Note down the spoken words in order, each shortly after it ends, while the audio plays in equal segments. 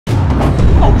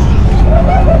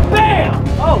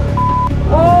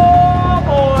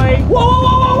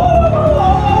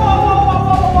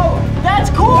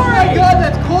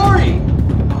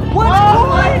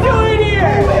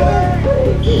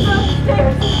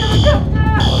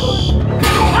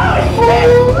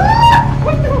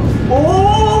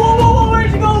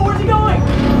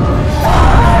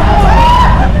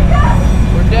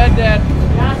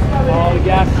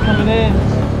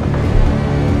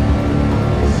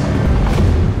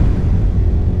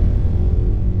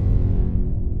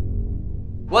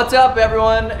What's up,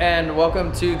 everyone, and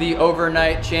welcome to the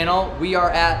Overnight channel. We are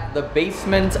at the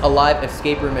Basement Alive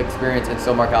Escape Room Experience in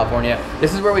Sylmar, California.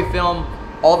 This is where we film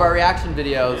all of our reaction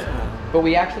videos, but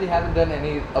we actually haven't done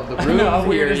any of the rooms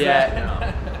here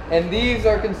yet. And these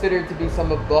are considered to be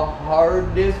some of the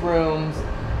hardest rooms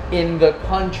in the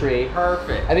country.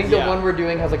 Perfect. I think the one we're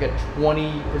doing has like a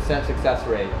 20% success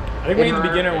rate. I think we need the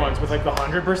beginner ones with like the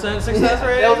 100% success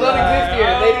rate. Those don't exist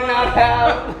here. They do not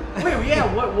have. Wait, yeah.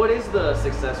 What is the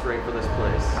success rate for this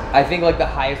place? I think like the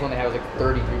highest one they have is like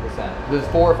 33%. There's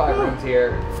 4 or 5 rooms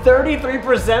here.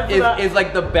 33% is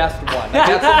like the best one. Like,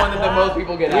 that's the one that the most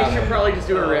people get out. We should probably just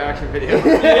do a reaction video.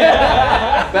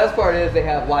 Best part is they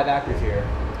have live actors here.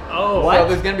 Oh, what? So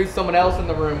there's gonna be someone else in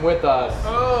the room with us.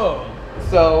 Oh.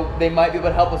 So they might be able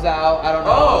to help us out. I don't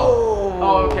know.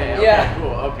 Oh, okay. Yeah. Cool.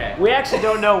 Okay. We actually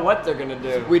don't know what they're gonna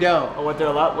do. We don't. Or what they're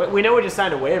allowed. We know we just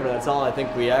signed a waiver. That's all I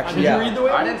think we actually. Did you read the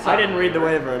waiver? I didn't read the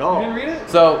waiver at all. You didn't read it?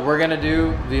 So we're gonna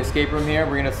do the escape room here.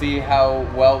 We're gonna see how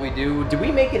well we do. Did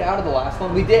we make it out of the last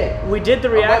one? We did. We did the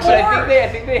But reaction. I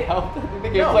think they helped. I think they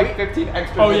gave us like 15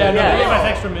 extra. Oh yeah, minutes. no, they gave us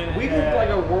extra minutes. We did like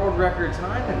a world record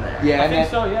time in there. Yeah, I think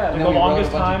so. Yeah, and the then we wrote a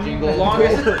longest bunch of time. jingles.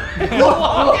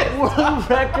 World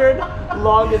record,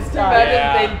 longest time.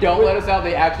 Imagine they don't let us out.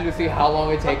 They actually just see how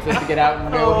long it takes us to get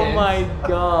out. No Oh hints. my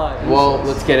god. Well,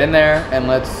 let's get in there and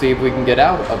let's see if we can get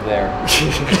out of there.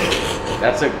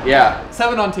 That's a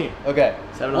 7 on team. Okay.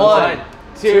 7 on 1,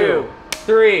 2,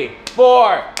 3,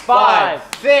 4, 5,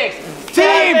 6.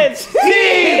 Team!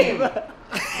 Team!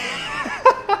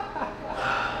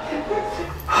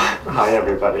 Hi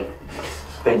everybody.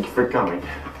 Thank you for coming.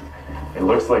 It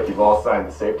looks like you've all signed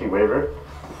the safety waiver.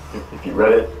 If you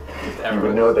read it, you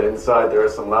would know that inside there are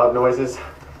some loud noises,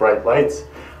 bright lights,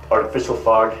 artificial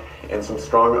fog, and some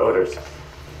strong odors.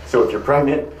 So if you're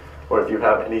pregnant, or if you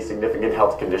have any significant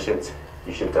health conditions,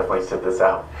 you should definitely sit this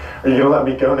out. Are you gonna let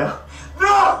me go now?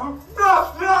 No!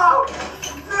 No! No!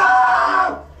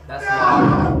 No! That's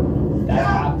loud. That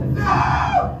happened.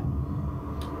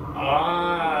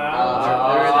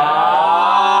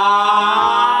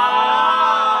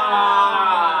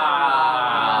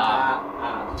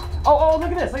 Oh,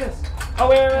 look at this, look at this. Oh,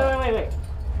 wait.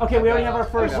 Okay, we already have our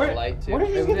first. Where did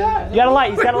you get that? You got a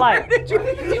light, he's got a light. Where did you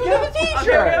get the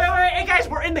t-shirt? Wait. Hey guys,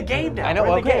 we're in the game now. I know,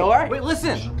 okay, alright. Wait,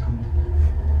 listen.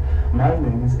 My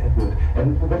name is Edward,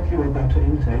 and the wreck you are about to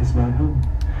enter is my home.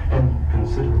 And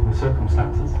considering the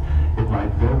circumstances, it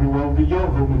might very well be your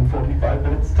home in 45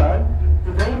 minutes' time.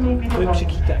 They may be the should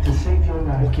keep that to save your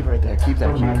life. We'll keep it right there. Keep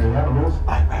that. From animals, We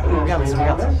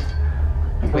got this.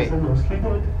 because Wait. they're mostly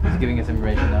good. He's giving us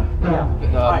information now. Yeah.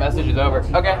 The message is over.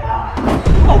 Okay.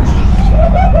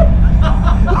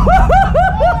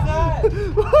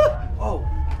 Oh.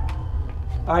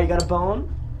 Alright, you got a bone?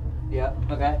 Yeah,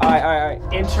 okay. Alright.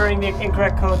 Entering the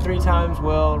incorrect code 3 times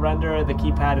will render the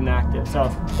keypad inactive. So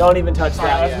don't even touch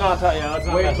that. Let's not touch. Yeah, let's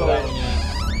not Wait touch till that that. one yet.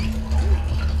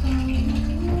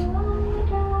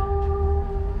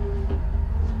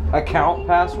 account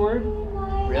password.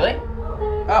 Really?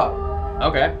 Oh,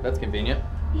 okay. That's convenient.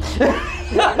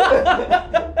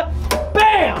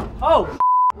 Bam! Oh!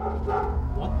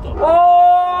 What the?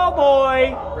 Oh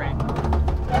boy!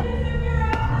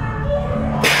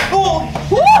 Oh!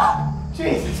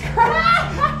 Jesus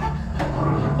Christ!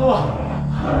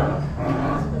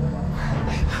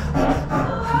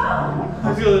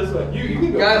 Let's go this way. You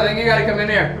can go. Guys, I think you gotta come in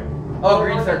here. Oh,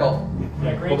 green circle.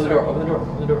 Yeah, green Open the door, open the door,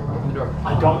 open the door, open the door.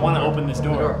 I don't want to open this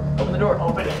door. Open the door.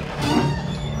 Open it.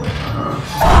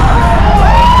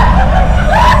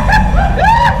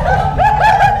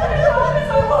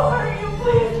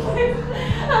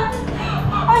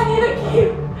 I need a key.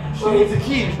 She needs a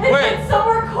key. It's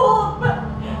somewhere cold, but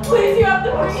please, you have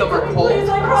to bring Somewhere it to me. cold? Please,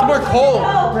 I promise Somewhere I cold. need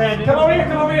help. Brandon, come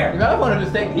over here. You might want to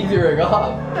just take the easy rig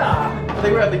off. I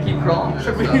think we're gonna have to keep crawling. I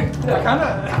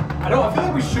feel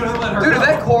like we should have let her. Dude, is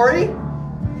that Corey?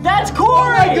 That's Corey!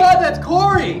 Oh my god, that's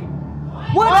Corey!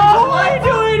 What's Corey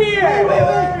doing here?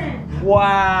 Wait.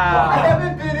 Wow. I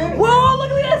haven't been in. Whoa, look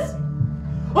at this!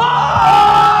 Oh!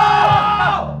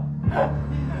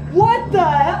 What the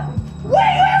hell?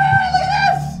 Wait, look at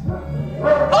this!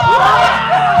 Oh,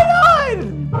 what's going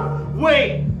on? Wait.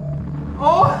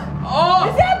 Oh!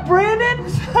 Is that Brandon?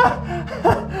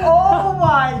 Oh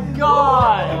my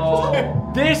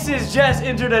god! This has just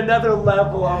entered another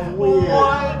level of weird.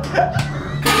 What the?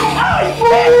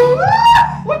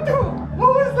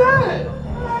 What was that?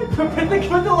 Put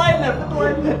the light in there. Put the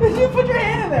light in there. Put your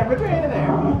hand in there. Put your hand in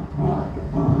there.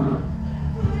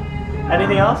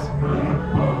 Anything else?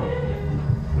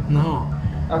 No.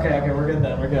 Okay, we're good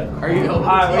then. We're good. Are you?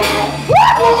 Alright,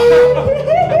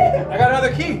 I got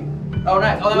another key. Oh,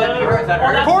 nice. Oh, that might be her. Is that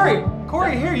her? Corey!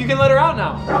 Corey, here, you can let her out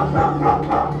now.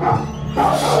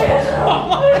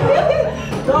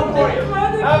 Don't worry.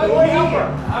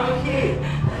 Have a key.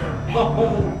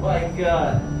 Oh my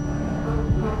god.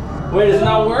 Wait, does it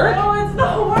not work? No, it's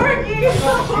not working.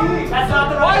 That's not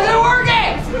the Why is it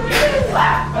working?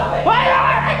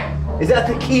 Why Is that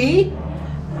the key?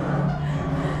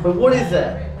 But what is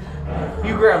that?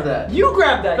 You grabbed that. You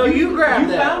grabbed that. No, you grabbed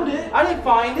that. You found it. I didn't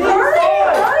find it.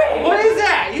 Hurry! What is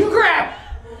that? You grabbed.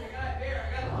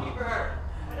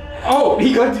 Oh,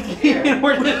 he got the key and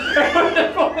we're he found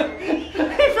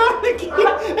the key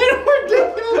and we're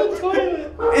digging in the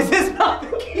toilet. Is this not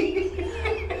the key?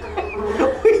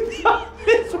 We thought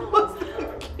this was the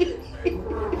key.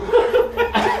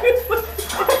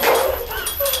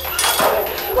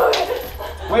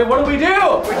 Wait, what do we do?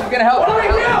 We're just gonna help. What do we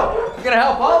do? We're gonna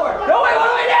help Palmer. No, wait, what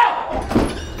do we do?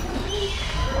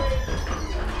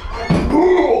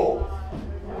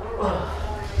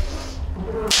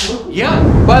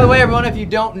 Yeah. By the way, everyone, if you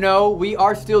don't know, we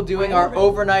are still doing our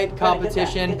overnight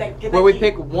competition where we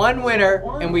pick one winner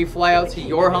and we fly out to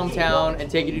your hometown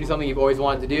and take you to do something you've always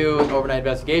wanted to do, an overnight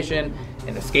investigation,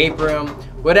 an escape room,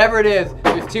 whatever it is.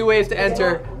 There's two ways to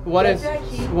enter. One is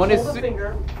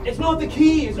It's not the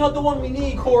key. It's not the one we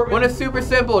need, Corbin. One is super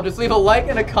simple. Just leave a like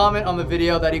and a comment on the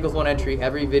video. That equals one entry.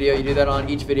 Every video you do that on,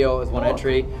 each video is one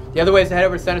entry. The other way is to head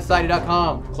over to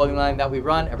centersociety.com, the clothing line that we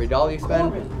run. Every dollar you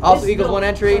spend also equals one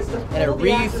entry, and it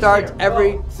restarts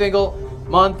every single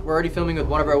month. We're already filming with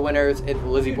one of our winners at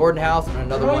Lizzie Bordenhouse and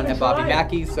another one at Bobby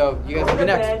Mackey. So you guys will be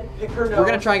next. We're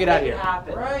gonna try and get out of here.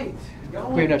 Right.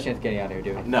 We have no chance of getting out of here,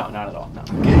 do we? No, not at all. No.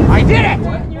 I did it!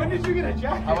 When did you get a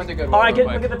jacket? I went to Goodwill. All right, real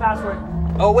look quick. at the password.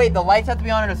 Oh wait, the lights have to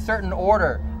be on in a certain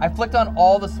order. I flicked on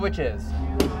all the switches. Is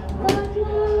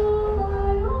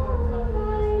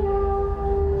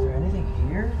there anything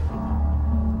here?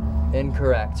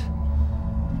 Incorrect.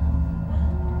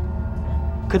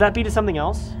 Could that be to something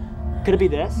else? Could it be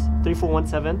this?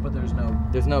 3417? But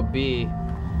there's no B.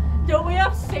 Don't we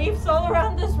have safes all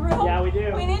around this room? Yeah, we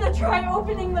do. We need to try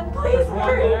opening them, please.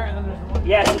 Hurry.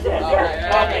 Yes, it's this.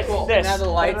 Okay, cool. This. Now the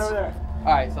lights. Over there.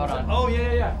 All right, so hold on. Oh,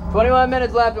 yeah. 21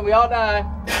 minutes left and we all die.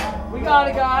 We got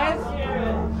it, guys.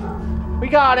 We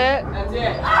got it. That's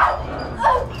it.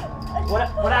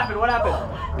 What happened? What happened?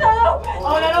 That opened.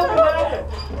 Oh, that opened.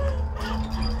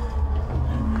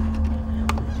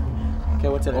 Okay,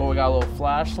 what's in it? Oh, we got a little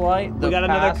flashlight. We got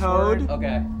another code.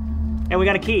 Okay. And we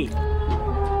got a key.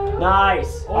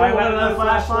 Nice. All right, we got another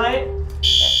flashlight.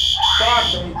 Stop.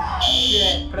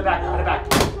 Shit. Put it back. Put it back.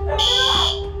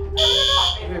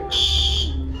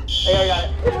 Hey, I got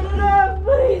it.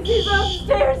 Please, he's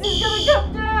upstairs. He's gonna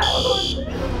come down.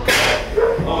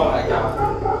 Oh my god.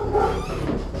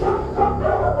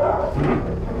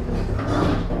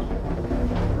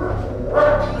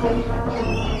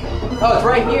 Oh, it's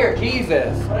right here.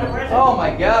 Jesus. Oh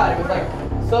my God. It was like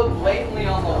so blatantly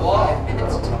on the wall.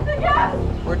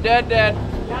 We're dead.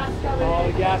 Oh,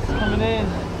 the gas is coming in.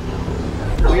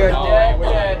 We are dead. Oh,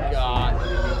 dead. God.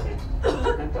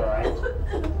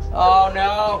 Oh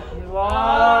no.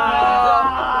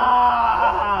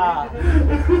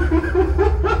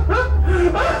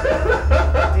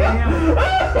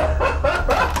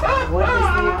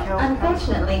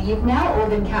 Unfortunately, you've now all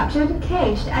been captured,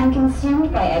 caged, and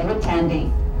consumed by Edward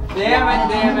Tandy.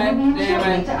 Damn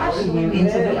it. To usher you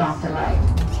into the afterlife.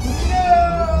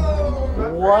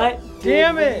 What?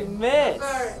 Damn it. Miss.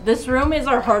 This room is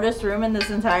our hardest room in this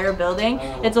entire building.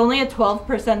 It's only a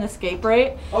 12% escape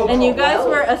rate, and you guys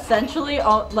were essentially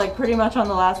all, like pretty much on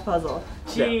the last puzzle.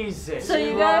 Jesus. So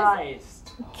you guys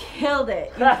killed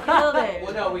it. You killed it.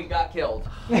 Well, no, we got killed.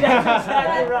 That's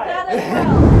exactly right. That as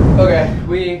well. Okay,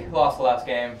 we lost the last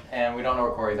game, and we don't know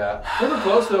where Corey's at. We were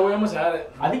close though, we almost had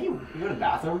it. I think you go to the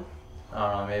bathroom.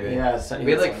 I don't know, maybe. Yeah,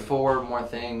 we had like 4 more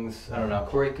things. I don't know.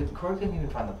 Corey couldn't even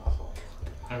find the puzzle.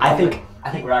 I think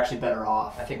we're actually better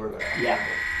off. I think we're good. Yeah.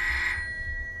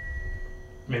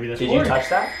 Maybe that's Did you touch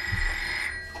that?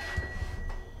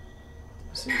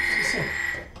 See.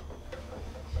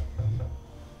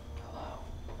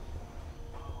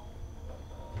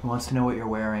 Who wants to know what you're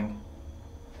wearing?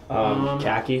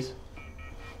 Khakis.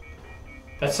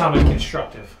 That sounded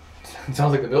constructive. It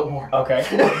sounds like the Biltmore. Okay.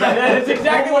 That's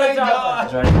exactly what it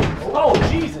sounds like. Oh,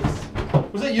 Jesus.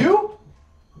 Was it you?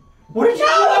 What did you do?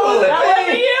 That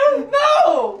wasn't you?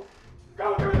 No!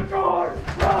 Go through the door!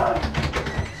 Run!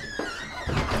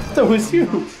 That was you.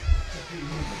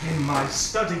 In my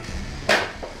study.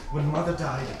 When Mother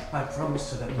died, I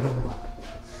promised her that no one.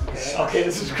 Okay,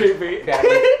 this is creepy.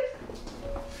 The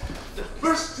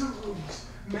first 2 rooms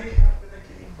may have been a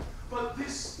game, but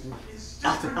this is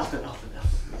different. Nothing.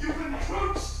 You've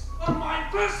encroached of my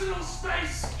personal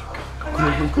space. And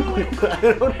I am going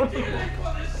to dealing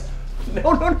for this.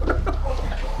 No.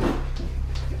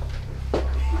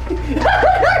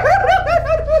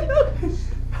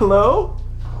 Hello?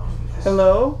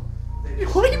 Hello?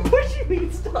 Why are you pushing me?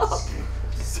 Stop.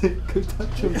 Go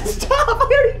touch him. Stop, I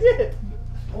already did.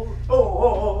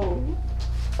 Oh.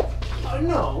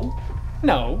 No.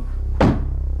 No.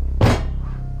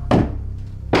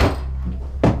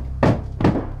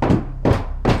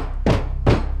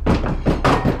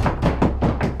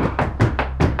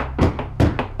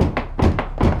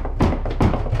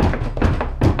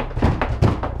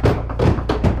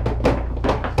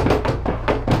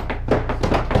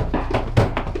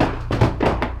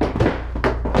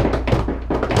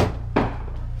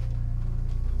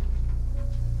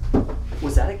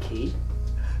 Was that a key?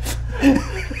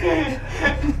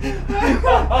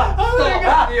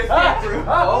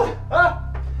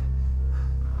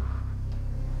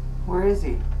 Where is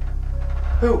he?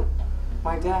 Who?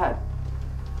 My dad.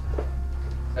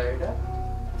 Is that your dad?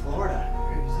 Florida.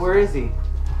 Where is he?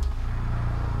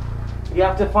 You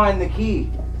have to find the key.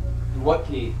 What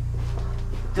key?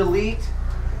 Delete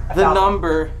the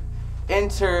number.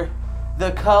 Enter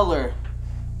the color.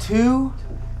 2,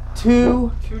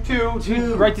 2,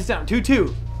 2. Write this down.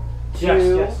 2.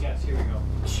 Yes. Here we go.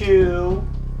 2.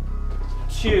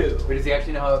 Wait, does he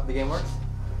actually know how the game works?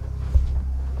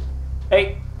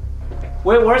 Hey.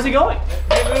 Wait, where's he going?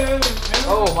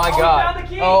 Oh my Oh, god. found the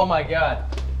key. Oh my god.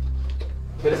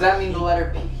 But does that mean the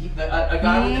letter P? A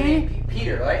guy with the name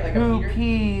Peter, right? Like a Who Peter?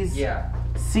 P's Yeah.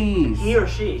 C's. He or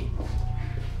she?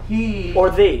 He.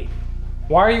 Or thee?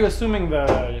 Why are you assuming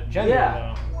the gender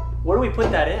Yeah. Where do we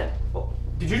put that in?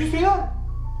 Did you just do that?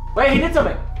 Wait, he did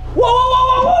something.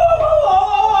 Whoa.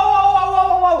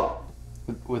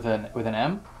 With an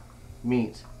M?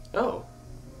 Meat. Oh.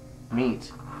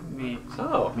 Meat. Me.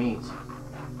 Oh. Meat.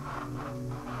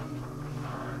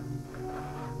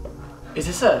 Is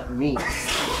this a... Meat.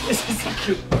 Is this a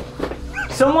key?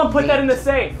 Someone put that in the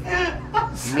safe.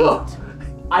 Meat.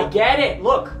 I get it.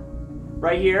 Look.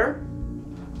 Right here.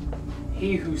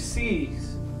 He who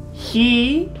sees.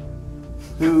 He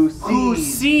Who who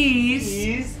sees.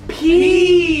 sees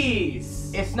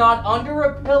peas. It's not under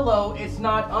a pillow. It's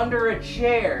not under a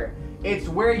chair. It's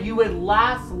where you would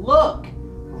last look.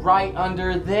 Right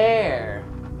under there.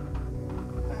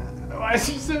 Why is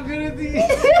he so good at these?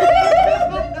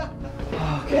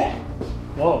 Okay.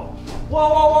 Whoa.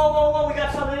 Whoa. We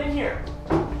got something in here.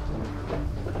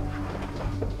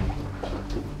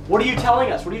 What are you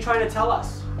telling us? What are you trying to tell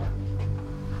us?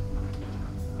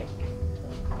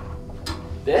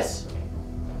 This?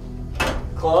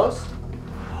 Close?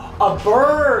 A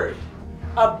bird!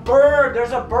 A bird!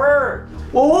 There's a bird!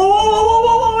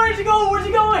 Whoa! Where's he going? Where's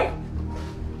he going?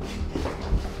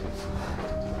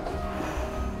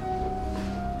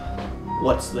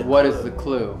 What is the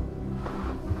clue?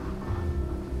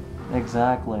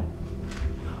 Exactly.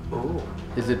 Ooh.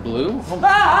 Is it blue?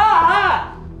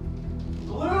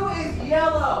 Blue is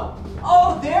yellow.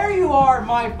 Oh, there you are,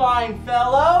 my fine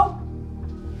fellow.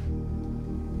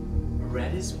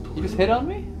 Red is blue. You just hit on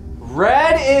me?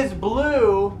 Red is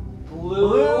blue.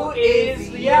 Blue is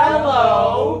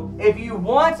yellow. If you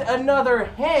want another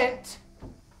hint,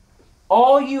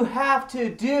 all you have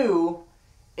to do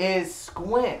is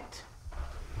squint.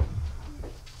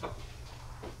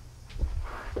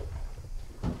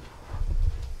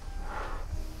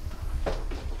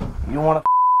 You want a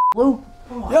clue?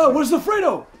 Yeah, where's the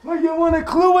Fredo? You want a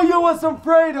clue or you want some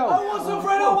Fredo? I want some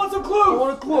Fredo, I want some clues! I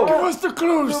want a clue. Give us the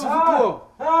clues!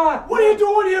 What What are you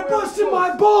doing here busting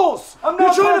my balls? I'm You're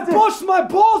not trying busting- to bust my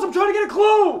balls? I'm trying to get a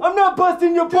clue! I'm not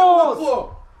busting your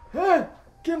balls. Hey,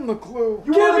 Give him the clue.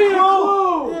 give me a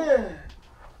clue! Yeah.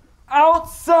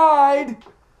 Outside.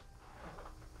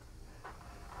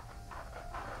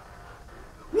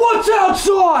 What's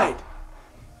outside?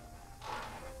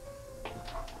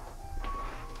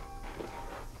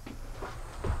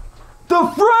 The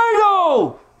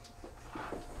Fredo!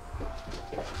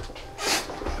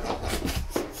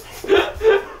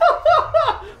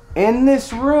 In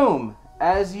this room,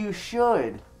 as you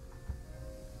should.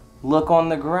 Look on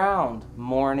the ground,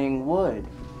 morning wood.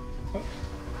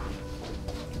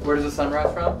 Where does the sun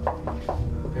rise from?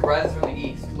 It rises from the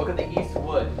east. Look at the east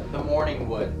wood, the morning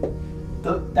wood.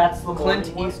 That's the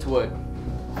Clint morning one. Eastwood.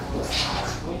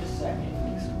 Wait a second.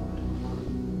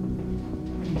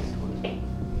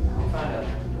 Find out.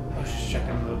 I was just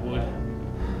checking the wood.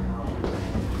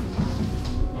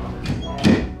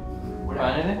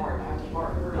 Finding it?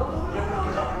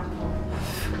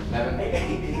 Evan,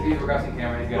 he's regressing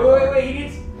camera. He's got Wait, he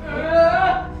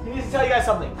needs to tell you guys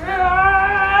something.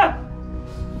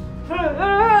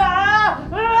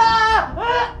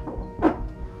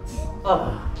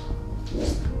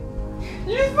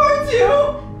 You just fart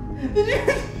too? Did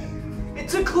you?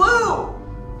 It's a clue!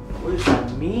 What does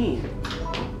that mean?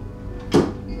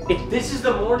 This is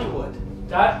the morning wood.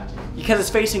 That. Because it's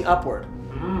facing upward.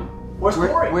 Where's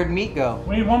Corey? Where'd meat go?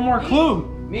 We need one more clue.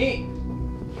 Meat.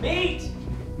 Meat!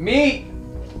 Meat.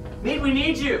 Meat, we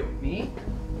need you. Meat.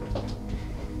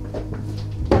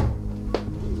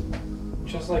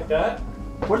 Just like that.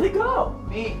 Where'd they go?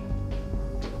 Meat.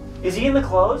 Is he in the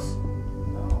clothes?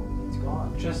 No, it's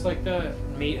gone. Just like that.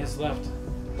 Meat has left.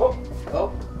 Oh.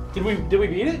 Oh. Did we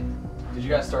beat it? Did you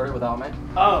guys start it without me?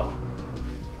 Oh.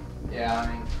 Yeah,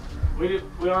 I mean,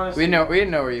 We honestly. we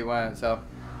didn't know where you went, so.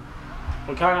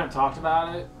 We kind of talked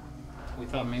about it. We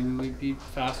thought maybe we'd be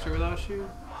faster without you.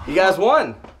 You guys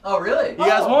won. Oh, really? You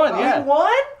guys won, yeah. You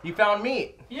won? You found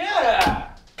meat.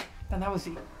 Yeah. And that was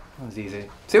easy.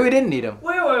 See, we didn't need him.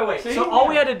 Wait. See? So all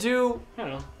we had to do I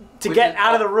don't know. to We get just-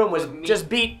 out of the room was meat. just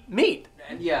beat meat.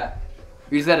 And yeah,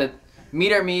 we just had to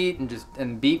meet our meat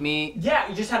and beat meat. Yeah,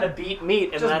 you just had to beat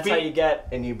meat, and Just that's how beat- you get.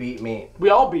 And you beat meat. We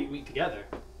all beat meat together.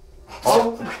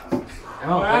 Oh,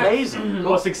 Alright. amazing!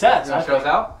 Well, success. You want to show us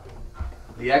out?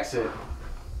 The exit.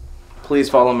 Please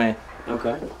follow me.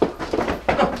 Okay.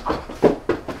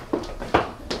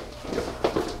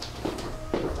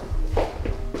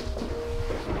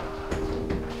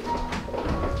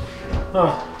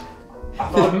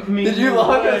 Did you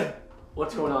lock us?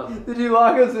 What's going on? Did you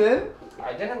lock us in?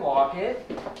 I didn't lock it.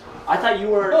 I thought you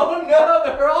were. Oh no,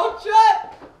 they're all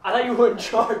shut. I thought you were in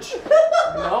charge.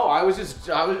 No,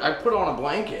 I put on a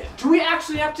blanket. Do we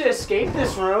actually have to escape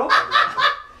this room?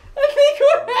 I think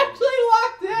we're actually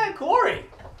locked in. Corey,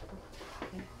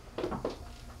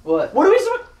 What? what are we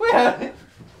supposed? Wait.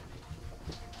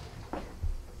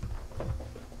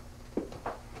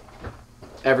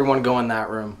 Everyone go in that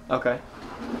room. Okay.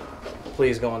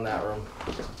 Please go in that room.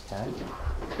 Okay.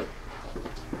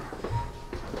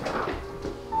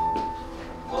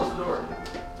 Close the door.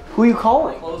 Who are you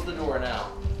calling? Close the door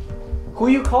now. Who are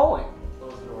you calling?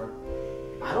 Close the door.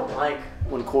 I don't like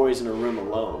when Corey's in a room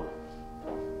alone.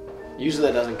 Usually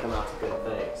that doesn't come out to good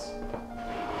things.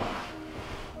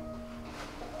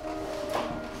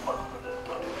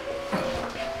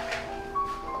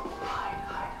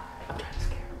 I'm kind of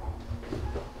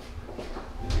scared.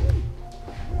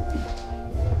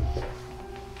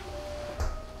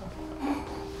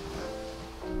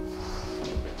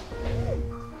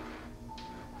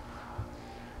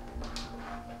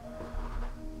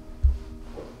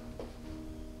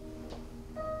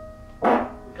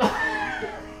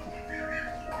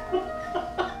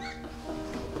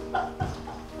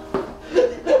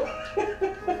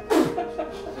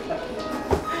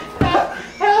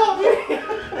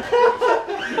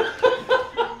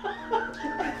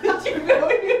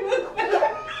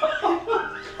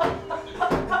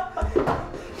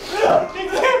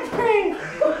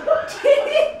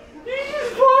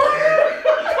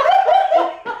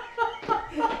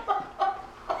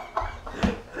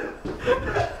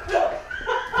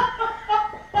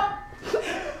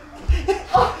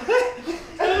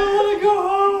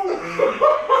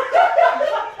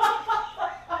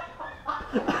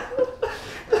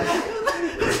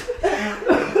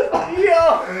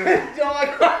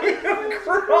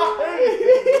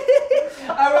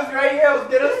 I was right here, I was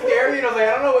gonna scare you, and I was like,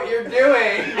 I don't know what you're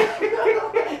doing.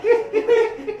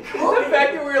 The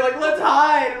fact that we were like, let's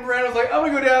hide, and Brandon was like, I'm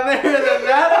gonna go down there, and then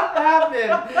that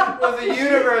happened. Was the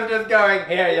universe just going,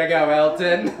 here you go,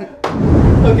 Elton.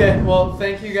 Okay, well,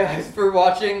 thank you guys for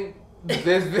watching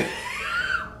this video.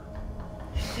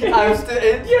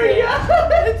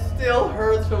 It still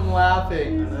hurts from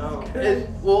laughing.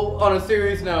 Well, on a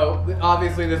serious note,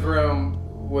 obviously this room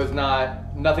was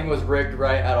nothing was rigged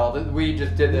right at all. We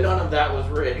just did this. None of that was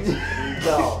rigged.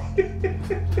 No.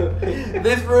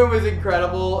 This room is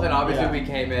incredible, and obviously we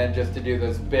came in just to do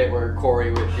this bit where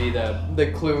Corey would be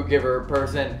the clue giver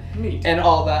person. Meat. And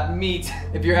all that meat.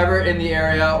 If you're ever in the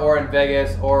area or in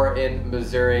Vegas or in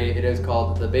Missouri, it is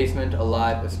called the Basement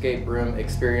Alive Escape Room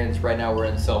Experience. Right now we're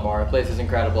in Sylmar. The place is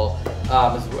incredible.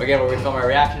 This is, again, where we film our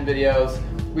reaction videos.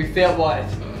 We failed what?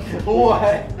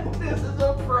 What? This is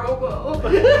a promo.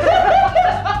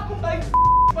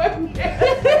 Like,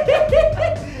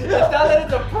 it's not that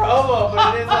it's a promo,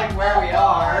 but it is like where we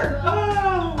are.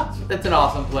 It's an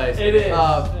awesome place. It is.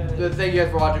 Thank you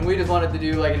guys for watching. We just wanted to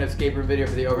do like an escape room video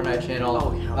for the Overnight channel.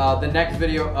 Oh, yeah. The next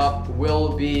video up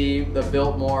will be the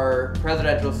Biltmore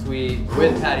Presidential Suite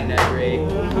with Patty Negri.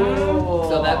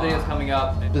 So that video is coming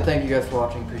up. So thank you guys for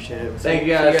watching. Appreciate it. Thank you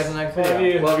See guys. you guys in the next Love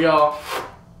video. you. Love y'all.